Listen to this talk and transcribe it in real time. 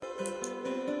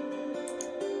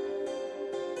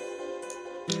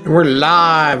And we're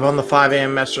live on the 5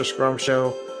 a.m. Master Scrum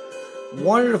Show.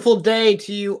 Wonderful day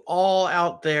to you all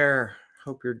out there.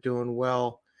 Hope you're doing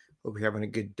well. Hope you're having a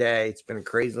good day. It's been a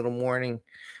crazy little morning.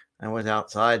 I went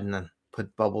outside and then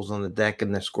put Bubbles on the deck,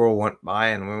 and the squirrel went by,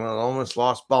 and we almost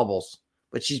lost Bubbles.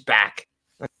 But she's back.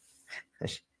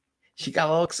 She got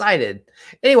a little excited.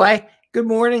 Anyway, good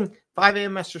morning, 5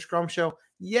 a.m. Master Scrum Show.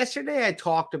 Yesterday, I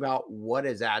talked about what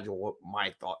is Agile, what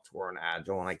my thoughts were on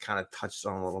Agile, and I kind of touched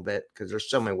on a little bit because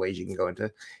there's so many ways you can go into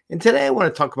it. And today, I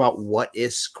want to talk about what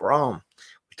is Scrum.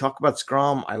 We talk about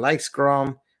Scrum. I like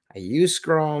Scrum. I use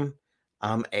Scrum.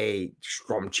 I'm a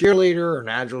Scrum cheerleader, or an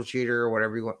Agile cheater, or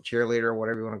whatever you want, cheerleader,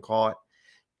 whatever you want to call it.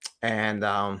 And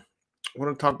I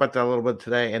want to talk about that a little bit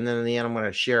today. And then in the end, I'm going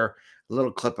to share a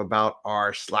little clip about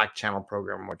our Slack channel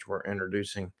program, which we're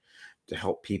introducing to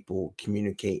help people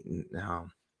communicate and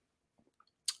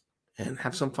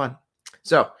have some fun.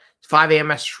 So, it's 5 a.m.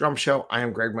 Master Scrum Show. I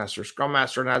am Greg Master, Scrum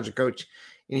Master and Agile Coach.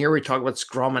 And here we talk about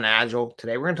Scrum and Agile.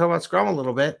 Today, we're going to talk about Scrum a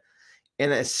little bit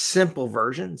in a simple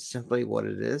version, simply what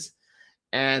it is.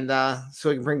 And so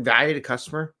we can bring value to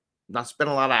customer, not spend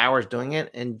a lot of hours doing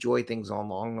it, enjoy things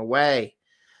along the way.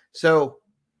 So,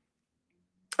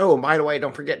 oh, and by the way,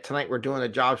 don't forget, tonight we're doing a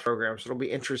jobs program. So it'll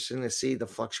be interesting to see the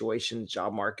fluctuation in the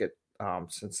job market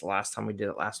since the last time we did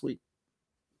it last week.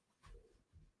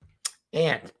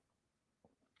 And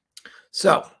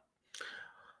so,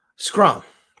 Scrum.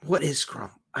 What is Scrum?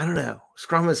 I don't know.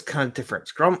 Scrum is kind of different.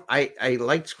 Scrum, I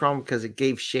liked Scrum because it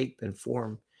gave shape and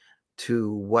form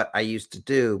to what I used to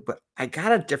do, but I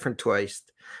got a different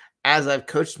twist as I've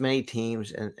coached many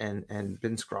teams and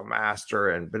been Scrum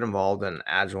Master and been involved in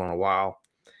Agile in a while.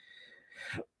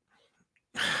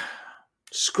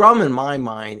 Scrum, in my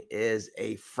mind, is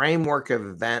a framework of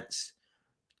events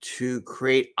to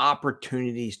create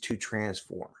opportunities to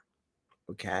transform.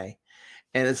 Okay.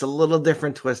 And it's a little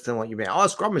different twist than what you've been. Oh,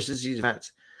 Scrum is just these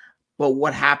events. But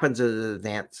what happens as an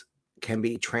event can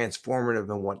be transformative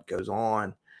in what goes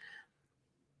on.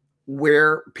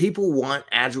 Where people want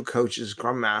Agile coaches,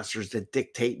 Scrum Masters to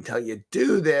dictate and tell you,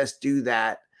 do this, do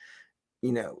that.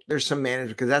 You know, there's some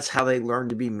managers, because that's how they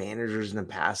learned to be managers in the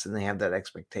past, and they have that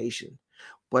expectation.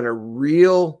 But a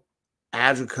real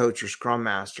Agile coach or Scrum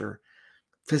Master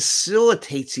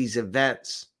facilitates these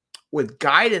events with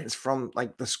guidance from,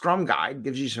 like, the Scrum Guide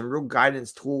gives you some real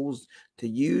guidance tools to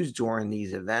use during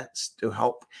these events to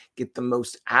help get the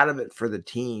most out of it for the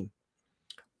team,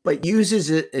 but uses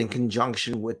it in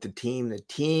conjunction with the team. The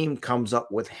team comes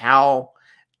up with how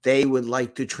they would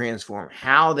like to transform,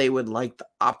 how they would like to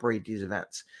operate these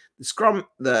events.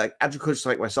 The Agile coach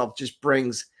like myself just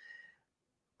brings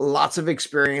lots of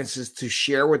experiences to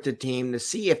share with the team to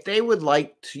see if they would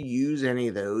like to use any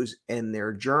of those in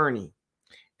their journey.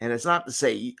 And it's not to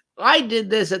say, I did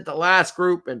this at the last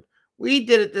group and we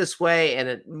did it this way and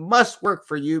it must work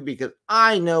for you because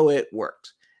I know it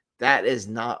works. That is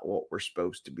not what we're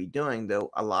supposed to be doing, though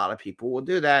a lot of people will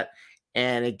do that,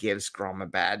 and it gives Scrum a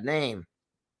bad name.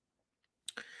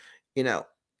 You know,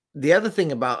 the other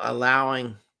thing about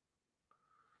allowing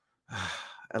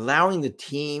the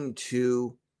team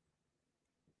to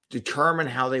determine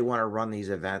how they want to run these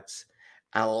events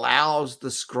allows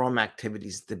the Scrum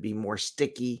activities to be more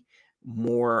sticky,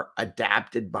 more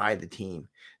adapted by the team.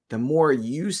 The more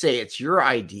you say it's your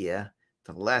idea,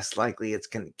 the less likely it's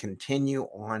going to continue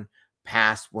on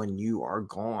past when you are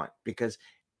gone, because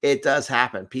it does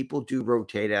happen. People do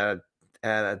rotate out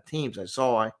of teams. I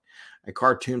saw a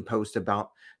cartoon post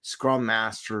about Scrum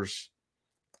Masters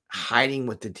hiding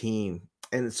with the team.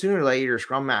 And sooner or later,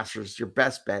 Scrum Masters, your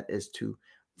best bet is to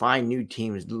find new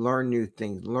teams, learn new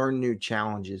things, learn new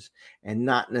challenges, and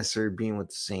not necessarily being with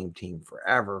the same team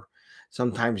forever.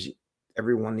 Sometimes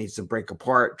everyone needs to break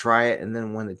apart, try it, and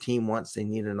then when the team wants, they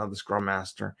need another Scrum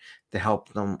Master to help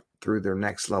them through their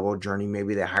next level journey.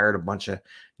 Maybe they hired a bunch of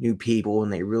new people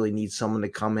and they really need someone to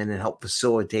come in and help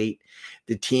facilitate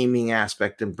the teaming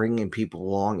aspect and bringing people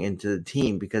along into the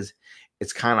team, because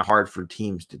it's kind of hard for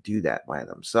teams to do that by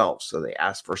themselves. So they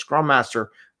ask for a Scrum Master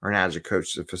or an Agile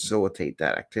coach to facilitate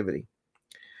that activity.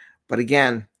 But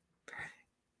again,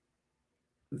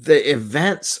 the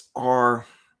events are,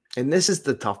 and this is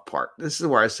the tough part. This is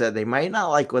where I said they might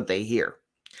not like what they hear.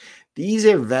 These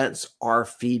events are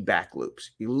feedback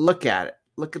loops. You look at it,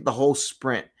 look at the whole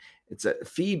sprint. It's a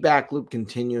feedback loop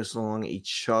continuous along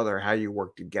each other, how you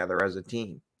work together as a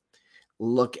team.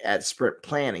 Look at sprint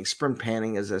planning. Sprint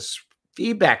planning is a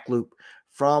feedback loop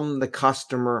from the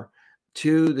customer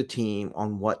to the team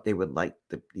on what they would like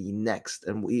to be next.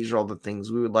 And these are all the things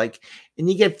we would like. And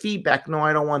you get feedback. No,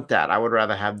 I don't want that. I would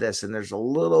rather have this. And there's a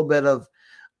little bit of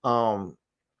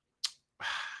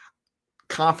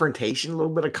confrontation, a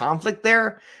little bit of conflict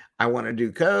there. I want to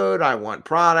do code, I want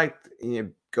product, and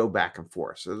you go back and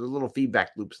forth. So there's little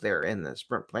feedback loops there in the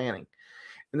sprint planning.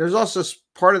 And there's also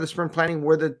part of the sprint planning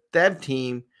where the dev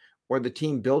team or the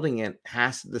team building it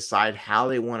has to decide how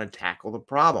they want to tackle the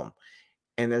problem.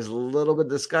 And there's a little bit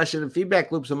of discussion and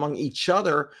feedback loops among each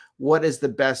other. What is the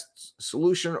best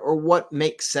solution or what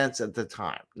makes sense at the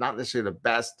time? Not necessarily the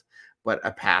best, but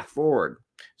a path forward.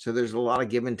 So there's a lot of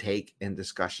give and take and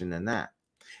discussion in that.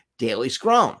 Daily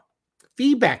Scrum,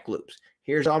 feedback loops.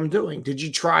 Here's what I'm doing. Did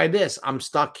you try this? I'm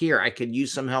stuck here. I could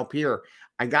use some help here.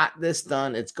 I got this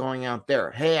done. It's going out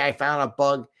there. Hey, I found a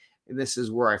bug. And this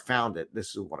is where I found it.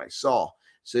 This is what I saw.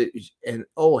 So, and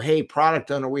oh, hey,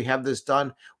 product owner, we have this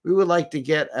done. We would like to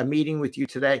get a meeting with you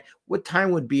today. What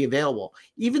time would be available?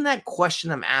 Even that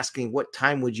question I'm asking, what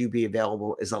time would you be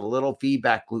available, is a little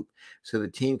feedback loop so the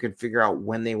team can figure out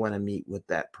when they want to meet with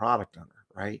that product owner,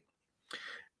 right?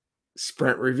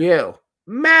 Sprint review,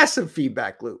 massive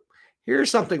feedback loop.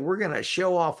 Here's something we're going to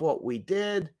show off what we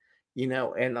did,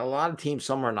 and a lot of teams,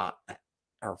 some are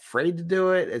afraid to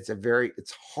do it. It's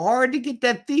hard to get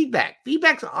that feedback.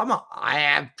 I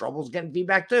have troubles getting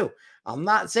feedback too. I'm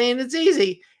not saying it's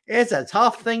easy. It's a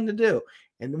tough thing to do.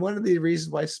 And one of the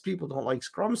reasons why people don't like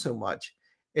Scrum so much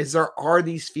is there are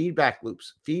these feedback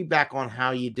loops, feedback on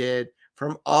how you did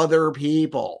from other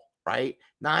people, right?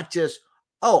 Not just,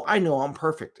 oh, I know I'm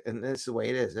perfect and this is the way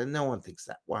it is. And no one thinks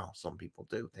that. Well, some people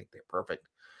do think they're perfect,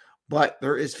 but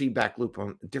there is feedback loop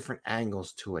on different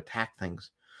angles to attack things.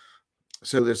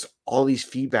 So there's all these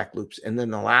feedback loops. And then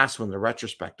the last one, the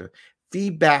retrospective,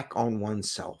 feedback on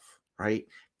oneself, right?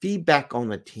 Feedback on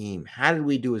the team. How did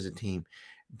we do as a team?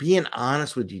 Being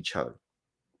honest with each other.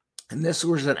 And this is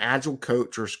where an agile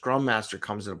coach or scrum master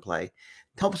comes into play.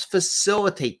 It helps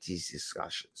facilitate these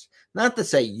discussions. Not to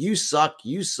say you suck,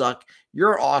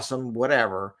 you're awesome,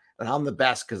 whatever, and I'm the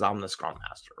best because I'm the scrum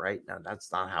master, right? No,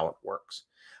 that's not how it works.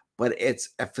 But it's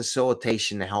a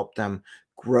facilitation to help them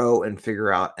grow and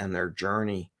figure out in their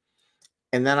journey.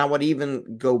 And then I would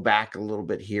even go back a little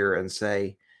bit here and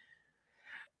say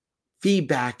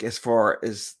feedback as far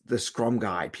as the Scrum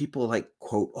Guide. People like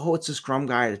quote, oh, it's a Scrum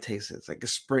Guide. It takes it's like a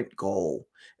sprint goal.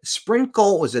 A sprint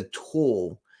goal is a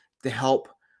tool to help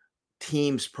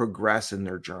teams progress in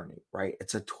their journey, right?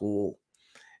 It's a tool.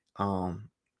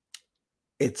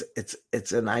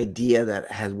 It's an idea that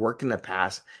has worked in the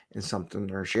past and something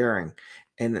they're sharing.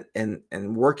 And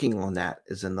working on that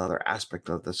is another aspect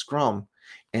of the Scrum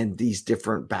and these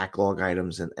different backlog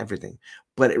items and everything.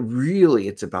 But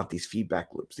it's about these feedback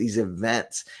loops, these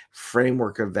events,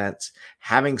 framework events,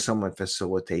 having someone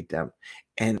facilitate them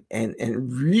and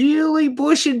really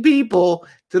pushing people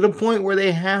to the point where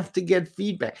they have to get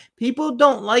feedback. People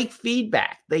don't like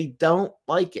feedback. They don't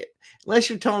like it unless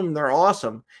you're telling them they're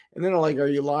awesome. And then they're like, are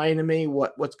you lying to me?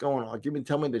 What's going on?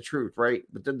 Tell me the truth, right?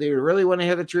 But do they really want to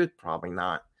hear the truth? Probably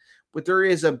not. But there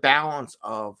is a balance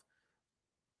of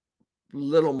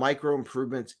little micro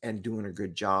improvements and doing a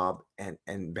good job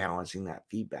and balancing that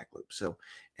feedback loop. So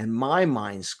in my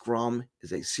mind, Scrum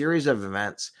is a series of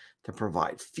events to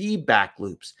provide feedback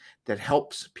loops that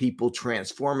helps people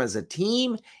transform as a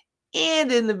team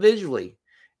and individually.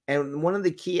 And one of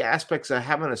the key aspects of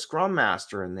having a Scrum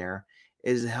Master in there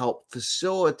is to help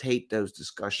facilitate those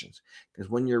discussions. Because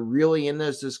when you're really in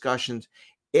those discussions,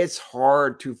 it's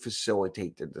hard to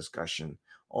facilitate the discussion.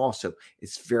 Also,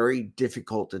 it's very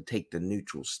difficult to take the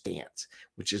neutral stance,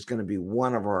 which is going to be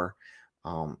one of our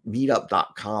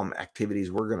meetup.com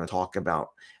activities we're going to talk about,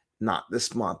 not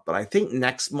this month, but I think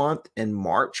next month in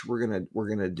March, we're going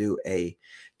to do a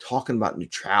talking about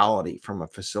neutrality from a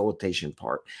facilitation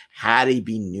part. How to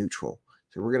be neutral.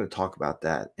 So we're going to talk about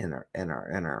that in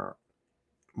our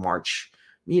March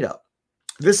meetup.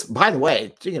 This, by the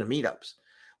way, speaking of meetups,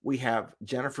 we have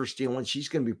Jennifer Steele, and she's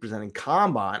going to be presenting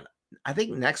Kanban. I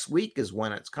think next week is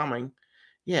when it's coming.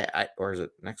 Yeah, or is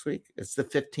it next week? It's the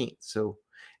 15th. So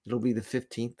it'll be the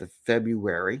 15th of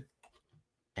February,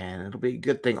 and it'll be a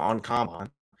good thing on Kanban.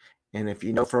 And if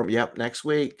you know from, next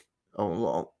week, a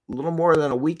little more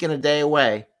than a week and a day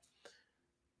away.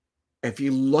 If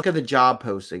you look at the job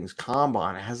postings,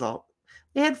 Kanban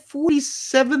they had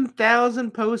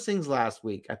 47,000 postings last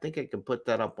week. I think I can put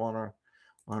that up on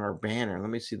our banner. Let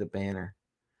me see the banner.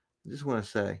 I just want to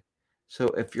say. So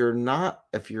if you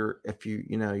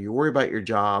worry about your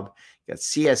job, you got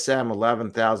CSM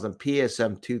 11,000,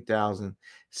 PSM 2,000,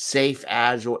 Safe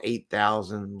Agile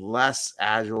 8,000, Less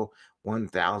Agile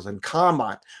 1,000,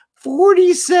 Kanban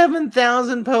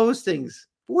 47,000 postings.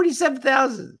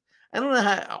 47,000. I don't know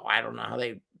how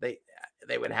they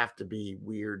would have to be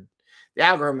weird. The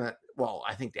algorithm,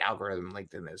 I think the algorithm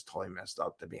LinkedIn is totally messed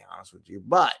up, to be honest with you.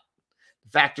 But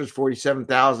The factor's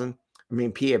 47,000. I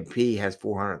mean, PMP has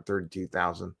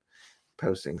 432,000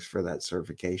 postings for that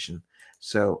certification.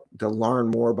 So to learn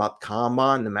more about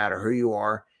Kanban, no matter who you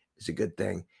are, is a good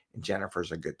thing. And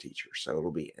Jennifer's a good teacher. So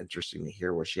it'll be interesting to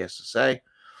hear what she has to say.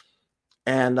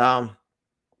 And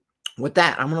with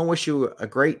that, I'm going to wish you a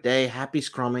great day. Happy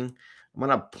scrumming. I'm going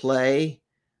to play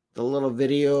the little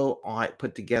video I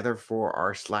put together for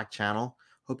our Slack channel.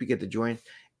 Hope you get to join.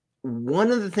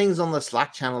 One of the things on the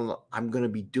Slack channel I'm going to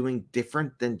be doing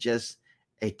different than just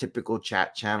a typical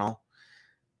chat channel,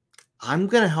 I'm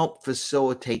going to help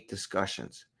facilitate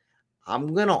discussions.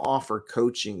 I'm going to offer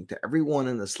coaching to everyone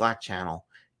in the Slack channel,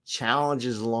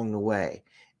 challenges along the way.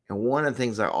 And one of the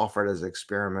things I offered as an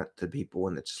experiment to people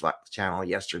in the Slack channel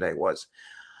yesterday was,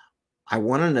 I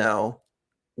want to know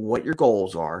what your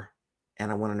goals are,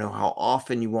 and I want to know how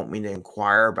often you want me to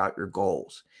inquire about your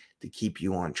goals to keep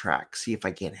you on track. See if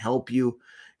I can help you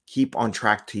keep on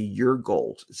track to your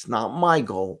goals. It's not my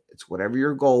goal. It's whatever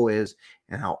your goal is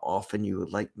and how often you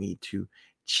would like me to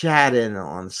chat in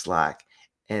on Slack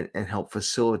and help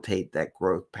facilitate that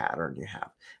growth pattern you have.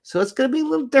 So it's going to be a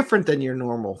little different than your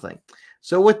normal thing.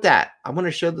 So with that, I'm going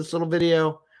to show this little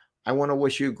video. I want to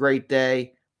wish you a great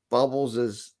day. Bubbles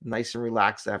is nice and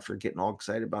relaxed after getting all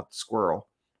excited about the squirrel.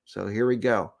 So here we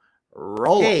go.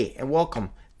 Roll. Hey, and welcome.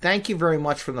 Thank you very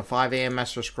much from the 5 a.m.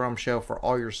 Master Scrum Show for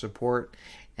all your support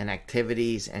and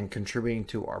activities and contributing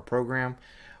to our program.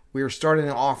 We are starting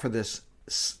to offer this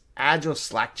Agile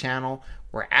Slack channel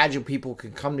where Agile people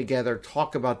can come together,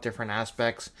 talk about different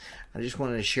aspects. I just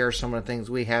wanted to share some of the things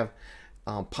we have.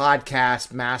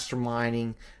 Podcasts,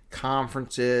 masterminding,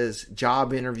 conferences,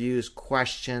 job interviews,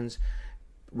 questions.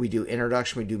 We do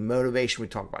introduction, we do motivation, we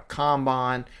talk about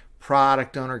Kanban,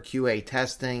 product owner, QA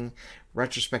testing,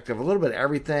 retrospective, a little bit of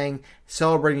everything,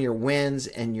 celebrating your wins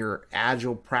and your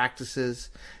Agile practices,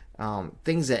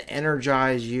 things that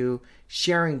energize you,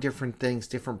 sharing different things,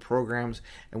 different programs.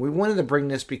 And we wanted to bring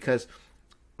this because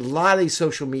a lot of these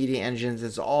social media engines,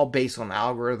 it's all based on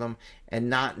algorithm and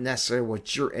not necessarily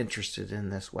what you're interested in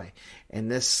this way.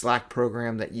 And this Slack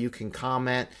program that you can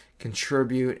comment,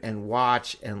 contribute, and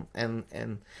watch and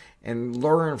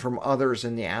learn from others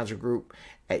in the Agile group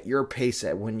at your pace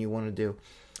at when you want to do.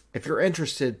 If you're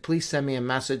interested, please send me a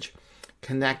message.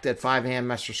 Connect at 5 a.m.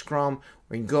 Master Scrum.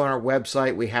 Or you can go on our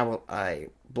website. We have a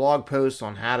blog post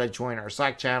on how to join our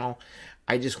Slack channel.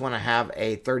 I just want to have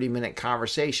a 30-minute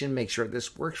conversation, make sure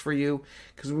this works for you,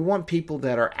 because we want people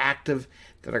that are active,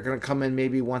 that are going to come in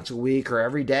maybe once a week or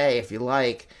every day if you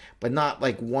like, but not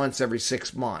like once every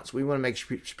 6 months. We want to make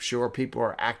sure people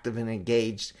are active and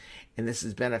engaged, and this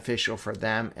is beneficial for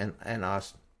them and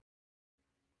us.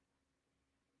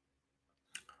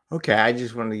 Okay, I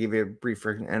just wanted to give you a brief,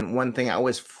 and one thing, I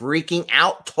was freaking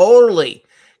out totally,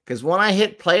 because when I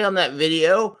hit play on that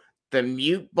video, the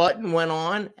mute button went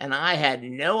on, and I had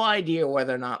no idea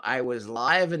whether or not I was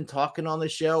live and talking on the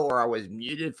show or I was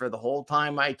muted for the whole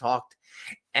time I talked.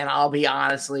 And I'll be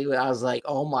honestly, I was like,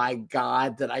 oh my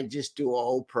God, did I just do a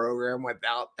whole program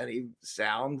without any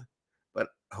sound? But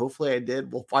hopefully I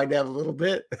did. We'll find out a little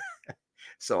bit.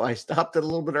 So I stopped it a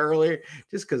little bit earlier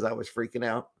just because I was freaking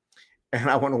out. And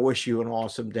I want to wish you an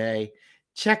awesome day.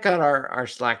 Check out our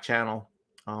Slack channel.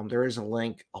 There is a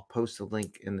link. I'll post a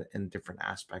link in different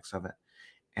aspects of it.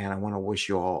 And I want to wish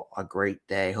you all a great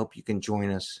day. Hope you can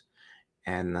join us.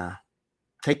 And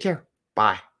take care.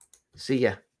 Bye. See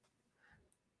ya.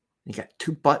 You got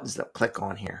 2 buttons to click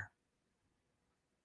on here.